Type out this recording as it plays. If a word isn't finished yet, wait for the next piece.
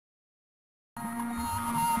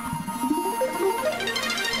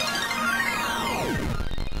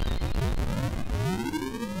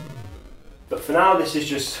But for now, this is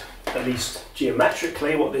just, at least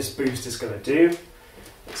geometrically, what this boost is going to do.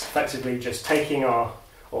 It's effectively just taking our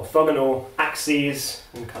orthogonal axes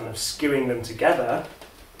and kind of skewing them together.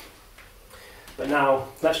 But now,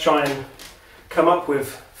 let's try and come up with,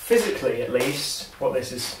 physically at least, what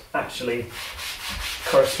this is actually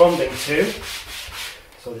corresponding to.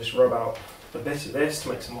 So I'll just rub out a bit of this to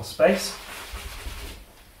make some more space.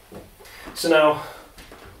 So now,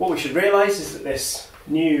 what we should realise is that this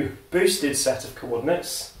new boosted set of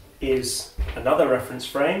coordinates is another reference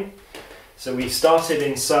frame. So we started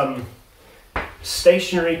in some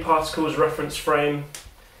stationary particles reference frame,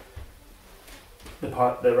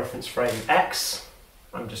 the reference frame x.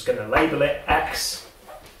 I'm just going to label it x.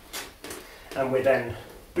 And we're then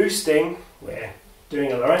boosting, we're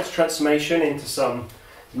doing a Lorentz transformation into some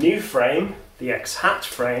new frame, the x hat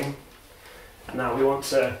frame. And now we want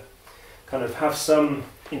to kind of have some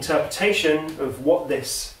interpretation of what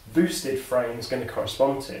this boosted frame is going to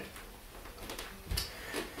correspond to.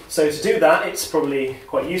 So to do that, it's probably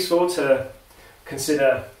quite useful to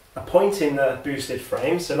consider a point in the boosted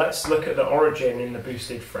frame. So let's look at the origin in the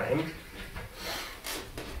boosted frame.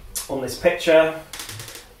 On this picture,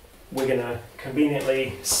 we're going to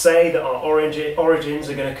conveniently say that our origins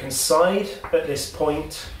are going to coincide at this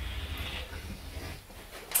point.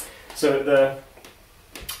 So the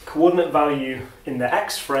coordinate value in the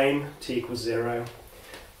x frame, t equals 0,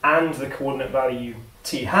 and the coordinate value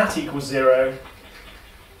t hat equals 0,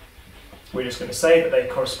 we're just going to say that they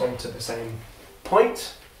correspond to the same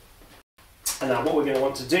point. And now what we're going to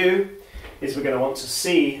want to do is we're going to want to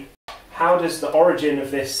see how does the origin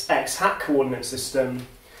of this x hat coordinate system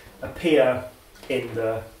appear in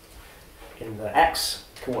the x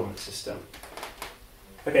coordinate system.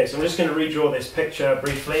 Okay, so I'm just going to redraw this picture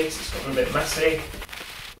briefly, because it's gotten a bit messy.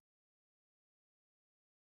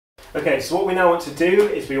 Okay, so what we now want to do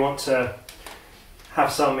is we want to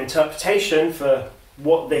have some interpretation for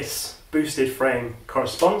what this boosted frame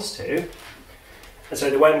corresponds to. And so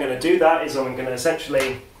the way I'm going to do that is I'm going to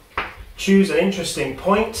essentially choose an interesting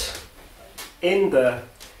point in the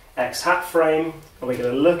x hat frame, and we're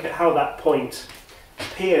going to look at how that point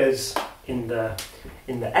appears in the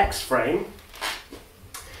x frame.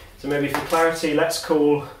 So maybe for clarity, let's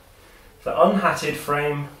call the unhatted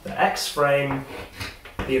frame the x frame,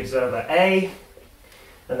 the observer A,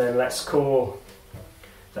 and then let's call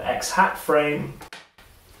the x hat frame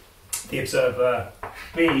the observer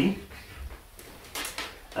B.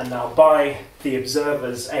 And now by the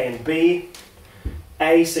observers A and B,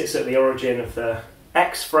 A sits at the origin of the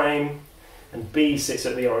x frame and B sits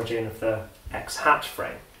at the origin of the x hat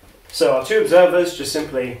frame. So our two observers just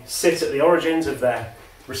simply sit at the origins of their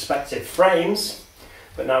respective frames,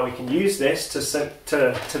 but now we can use this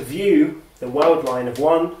to view the world line of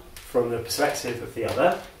one from the perspective of the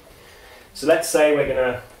other. So let's say we're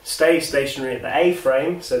going to stay stationary at the A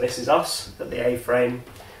frame, so this is us at the A frame,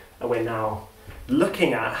 and we're now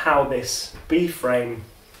looking at how this B frame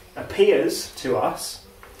appears to us.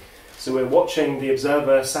 So we're watching the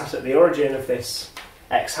observer sat at the origin of this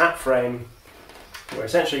x hat frame. We're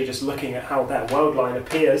essentially just looking at how their world line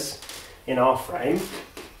appears in our frame.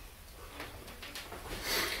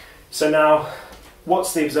 So now,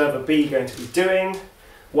 what's the observer B going to be doing?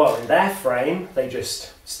 Well, in their frame, they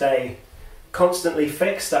just stay constantly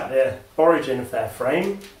fixed at the origin of their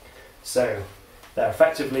frame. So they're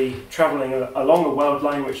effectively travelling along a world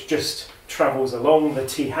line which just travels along the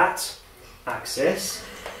t hat axis.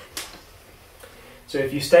 So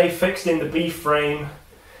if you stay fixed in the B frame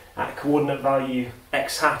at coordinate value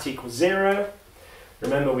x hat equals 0,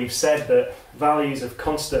 remember we've said that values of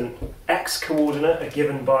constant x coordinate are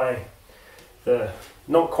given by the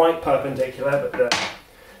not quite perpendicular, but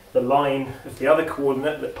the line of the other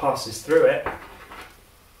coordinate that passes through it.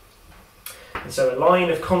 And so a line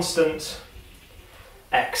of constant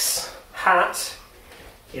x hat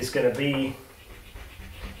is going to be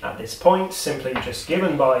at this point simply just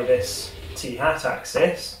given by this t hat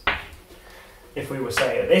axis. If we were,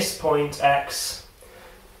 say, at this point x,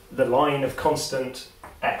 the line of constant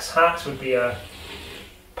x hat would be a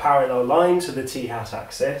parallel line to the t hat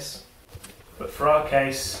axis. But for our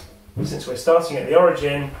case, since we're starting at the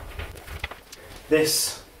origin,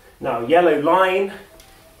 this now yellow line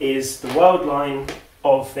is the world line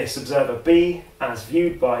of this observer B as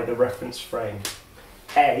viewed by the reference frame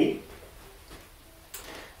A.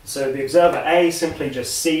 So the observer A simply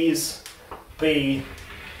just sees B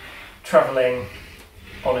travelling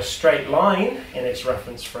on a straight line in its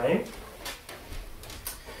reference frame.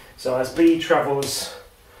 So as B travels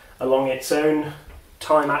along its own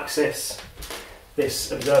time axis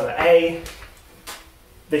this observer A.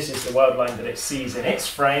 This is the world line that it sees in its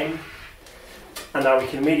frame. And now we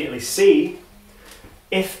can immediately see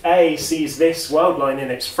if A sees this world line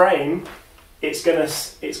in its frame, it's gonna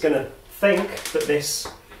think that this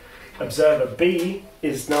observer B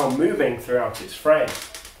is now moving throughout its frame.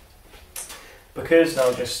 Because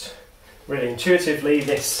now just really intuitively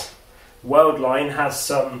this world line has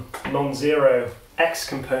some non-zero x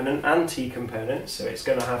component and t component, so it's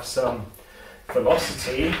going to have some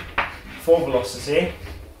velocity, form velocity,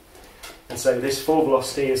 and so this form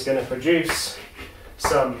velocity is going to produce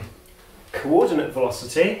some coordinate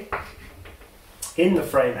velocity in the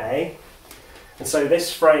frame A, and so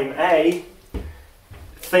this frame A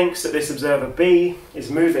thinks that this observer B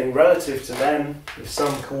is moving relative to them with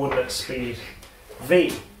some coordinate speed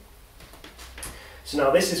v. So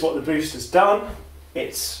now this is what the boost has done.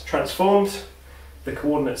 It's transformed the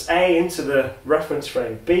coordinates A into the reference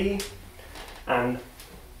frame B, and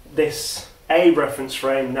this A reference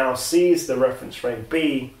frame now sees the reference frame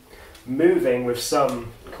B moving with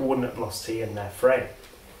some coordinate velocity in their frame.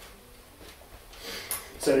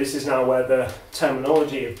 So this is now where the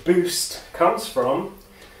terminology of boost comes from.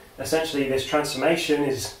 Essentially, this transformation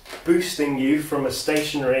is boosting you from a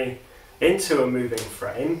stationary into a moving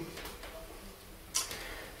frame.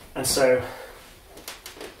 And so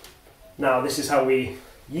now this is how we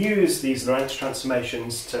use these Lorentz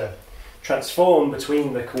transformations to transform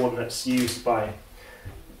between the coordinates used by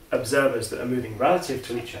observers that are moving relative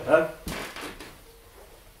to each other.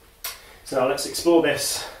 So now let's explore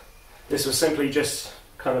this. This was simply just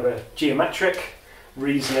kind of a geometric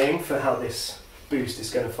reasoning for how this boost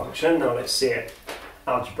is going to function. Now let's see it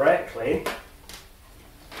algebraically.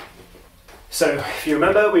 So if you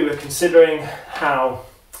remember, we were considering how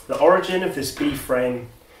the origin of this B frame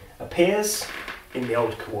appears in the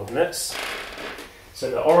old coordinates.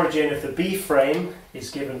 So the origin of the B frame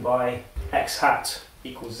is given by x hat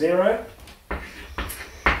equals 0.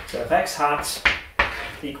 So if x hat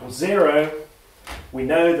equals 0, we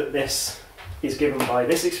know that this is given by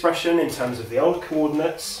this expression in terms of the old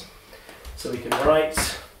coordinates. So we can write,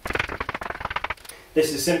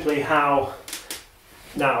 this is simply how,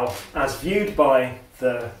 now as viewed by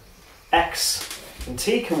the x and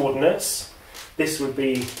t coordinates, this would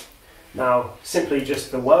be now simply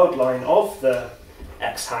just the world line of the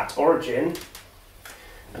x hat origin.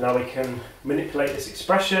 And now we can manipulate this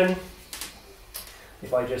expression.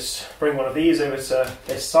 If I just bring one of these over to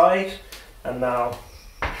this side, and now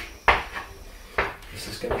this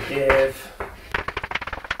is going to give,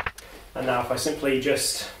 and now if I simply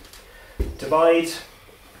just divide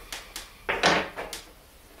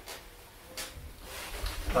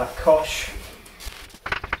that cosh.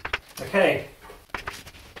 Okay,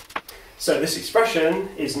 so this expression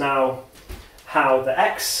is now how the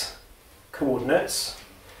x coordinates,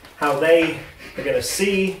 how they are going to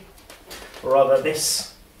see, or rather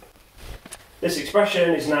this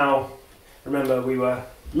expression is now, remember we were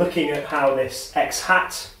looking at how this x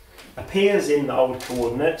hat appears in the old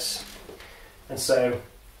coordinates, and so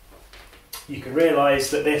you can realise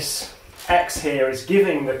that this x here is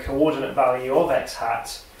giving the coordinate value of x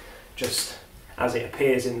hat just as it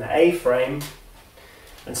appears in the A frame,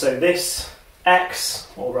 and so this x,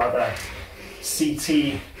 or rather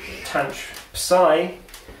ct tanh psi,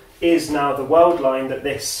 is now the world line that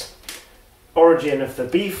this origin of the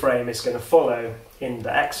B frame is going to follow in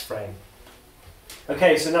the x frame.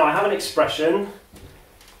 Okay, so now I have an expression,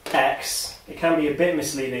 x. It can be a bit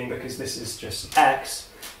misleading because this is just x,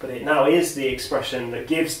 but it now is the expression that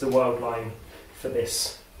gives the world line for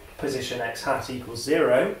this position x hat equals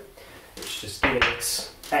 0, which just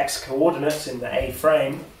gives x coordinates in the A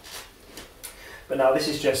frame. But now this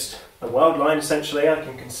is just a world line essentially. I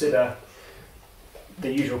can consider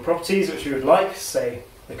the usual properties which we would like, say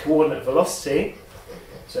the coordinate velocity.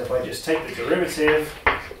 So if I just take the derivative,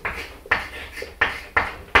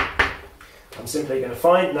 I'm simply going to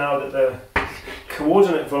find now that the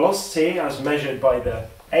coordinate velocity as measured by the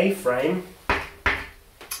A frame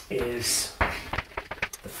is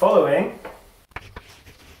the following.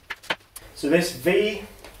 So this v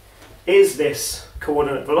is this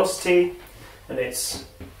coordinate velocity, and it's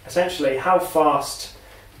essentially how fast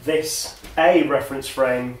this A reference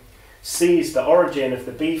frame sees the origin of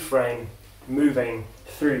the B frame moving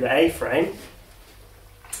through the A frame.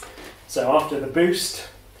 So after the boost,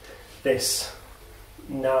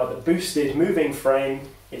 now the boosted moving frame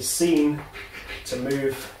is seen to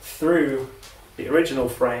move through the original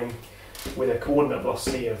frame with a coordinate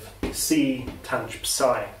velocity of c tanh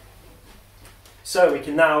psi. So we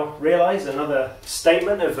can now realise another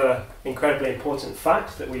statement of an incredibly important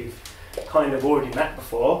fact that we've kind of already met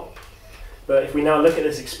before. But if we now look at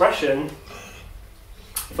this expression,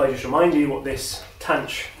 if I just remind you what this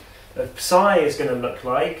tanh of psi is going to look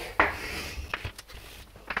like,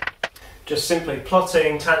 just simply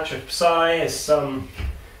plotting tanh of psi as some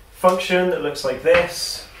function that looks like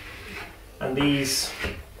this, and these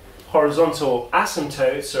horizontal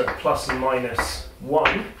asymptotes are at plus and minus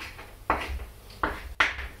 1.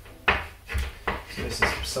 So this is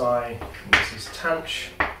psi, and this is tanh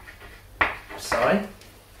psi.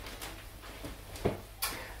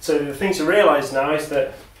 So the thing to realise now is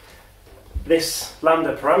that this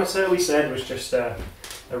lambda parameter we said was just a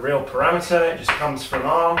real parameter, it just comes from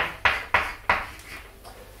R.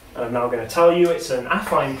 And I'm now going to tell you it's an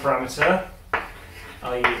affine parameter,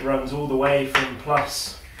 i.e. it runs all the way from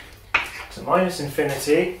plus to minus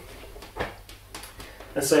infinity.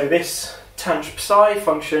 And so this tanh psi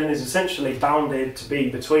function is essentially bounded to be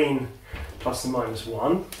between plus and minus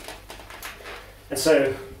 1. And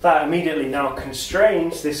so that immediately now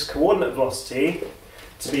constrains this coordinate velocity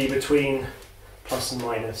to be between plus and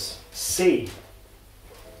minus c.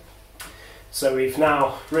 So we've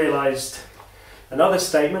now realised another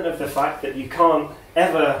statement of the fact that you can't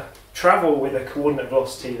ever travel with a coordinate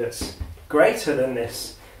velocity that's greater than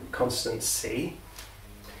this constant c.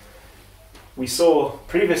 We saw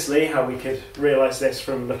previously how we could realise this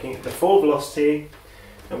from looking at the fall velocity,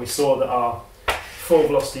 and we saw that our fall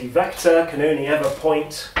velocity vector can only ever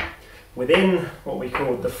point within what we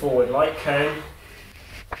called the forward light cone.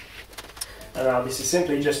 And now this is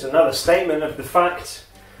simply just another statement of the fact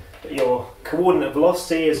that your coordinate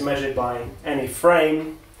velocity is measured by any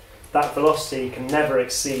frame. That velocity can never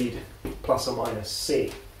exceed plus or minus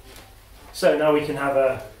c. So now we can have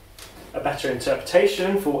a better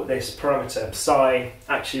interpretation for what this parameter psi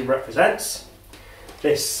actually represents.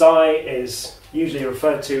 This psi is usually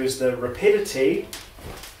referred to as the rapidity,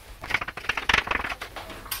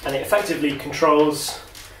 and it effectively controls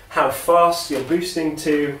how fast you're boosting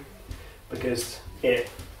to, because it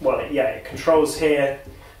controls here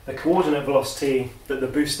the coordinate velocity that the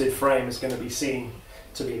boosted frame is going to be seen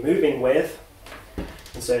to be moving with.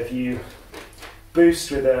 And so if you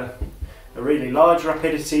boost with a really large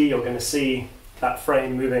rapidity, you're going to see that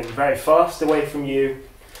frame moving very fast away from you.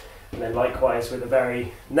 And then likewise with a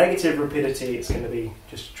very negative rapidity, it's going to be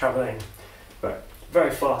just travelling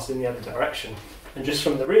very fast in the other direction. And just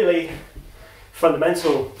from the really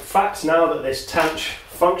fundamental fact now that this tanh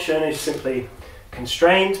function is simply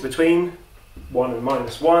constrained between 1 and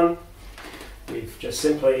minus 1, we've just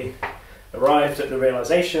simply arrived at the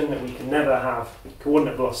realisation that we can never have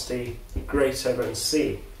coordinate velocity greater than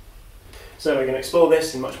c. So we're going to explore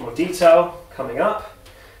this in much more detail coming up.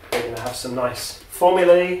 We're going to have some nice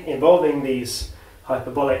formulae involving these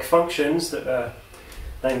hyperbolic functions that are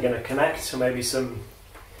then going to connect to maybe some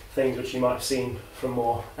things which you might have seen from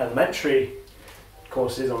more elementary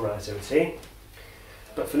courses on relativity.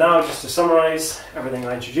 But for now, just to summarise everything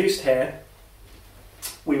I introduced here,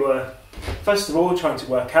 we were first of all trying to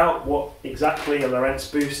work out what exactly a Lorentz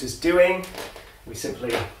boost is doing. We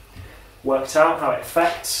simply worked out how it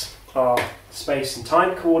affects our space and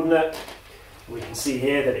time coordinate. We can see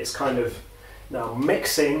here that it's kind of now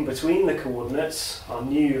mixing between the coordinates. Our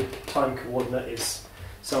new time coordinate is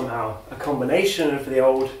somehow a combination of the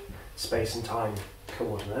old space and time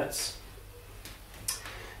coordinates.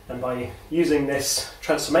 And by using this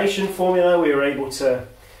transformation formula, we were able to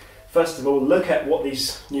first of all look at what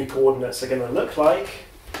these new coordinates are going to look like.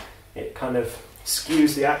 It kind of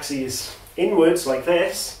skews the axes inwards like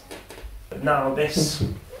this. But now this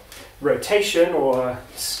rotation, or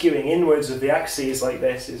skewing inwards of the axes like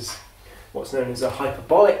this, is what's known as a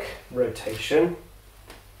hyperbolic rotation.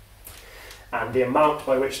 And the amount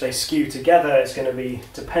by which they skew together is going to be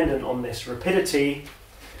dependent on this rapidity.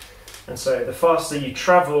 And so the faster you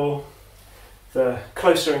travel, the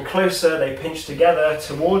closer and closer they pinch together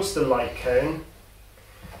towards the light cone.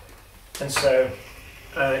 And so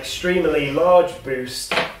an extremely large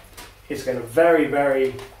boost is going to very,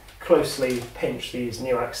 very closely pinch these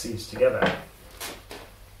new axes together.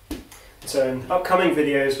 So in upcoming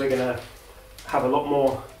videos we're going to have a lot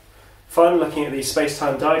more fun looking at these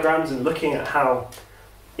space-time diagrams and looking at how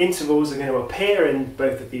intervals are going to appear in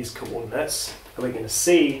both of these coordinates. And we're going to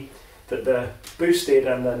see that the boosted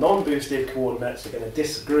and the non-boosted coordinates are going to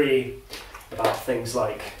disagree about things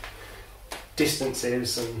like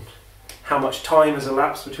distances and how much time has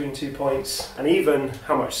elapsed between 2 points, and even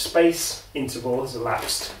how much space interval has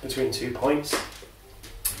elapsed between 2 points.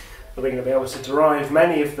 We're going to be able to derive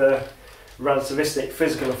many of the relativistic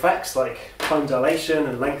physical effects like time dilation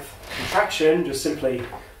and length contraction, just simply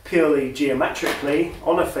purely geometrically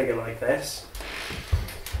on a figure like this.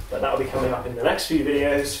 But that'll be coming up in the next few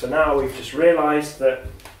videos. For now, we've just realised that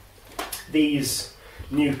these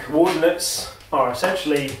new coordinates are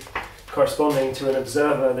essentially corresponding to an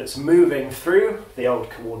observer that's moving through the old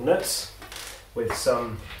coordinates with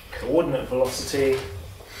some coordinate velocity.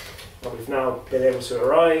 And we've now been able to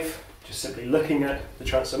arrive, just simply looking at the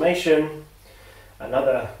transformation,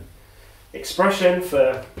 another expression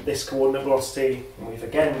for this coordinate velocity, and we've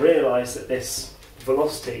again realised that this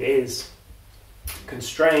velocity is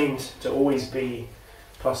constrained to always be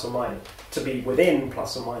plus or minus, to be within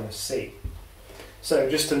plus or minus c. So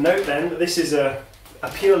just to note then that this is a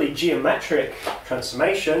purely geometric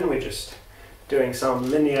transformation. We're just doing some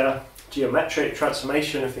linear geometric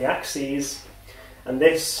transformation of the axes, and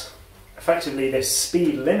this, effectively this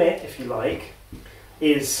speed limit, if you like,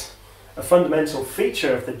 is a fundamental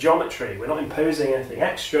feature of the geometry. We're not imposing anything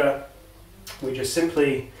extra, we're just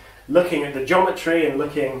simply looking at the geometry and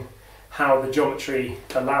looking how the geometry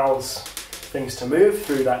allows things to move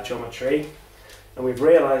through that geometry, and we've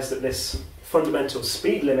realised that this fundamental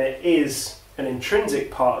speed limit is an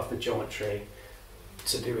intrinsic part of the geometry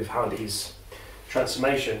to do with how these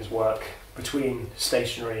transformations work between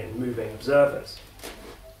stationary and moving observers.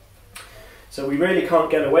 So we really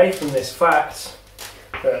can't get away from this fact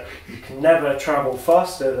that you can never travel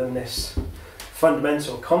faster than this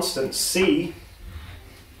fundamental constant c,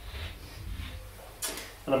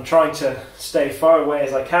 and I'm trying to stay far away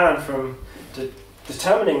as I can from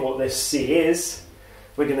determining what this c is.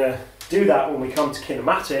 We're going to do that when we come to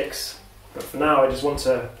kinematics, but for now I just want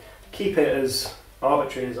to keep it as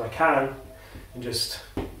arbitrary as I can and just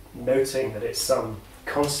noting that it's some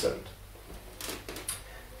constant.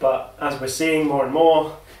 But as we're seeing more and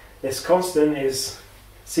more, this constant is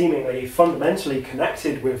seemingly fundamentally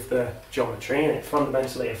connected with the geometry, and it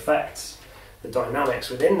fundamentally affects the dynamics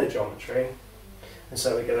within the geometry. And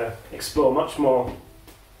so we're going to explore much more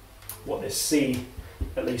what this c,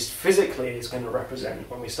 at least physically, is going to represent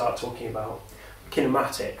when we start talking about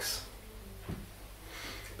kinematics.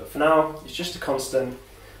 But for now, it's just a constant,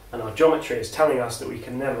 and our geometry is telling us that we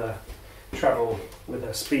can never travel with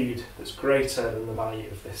a speed that's greater than the value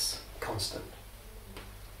of this constant.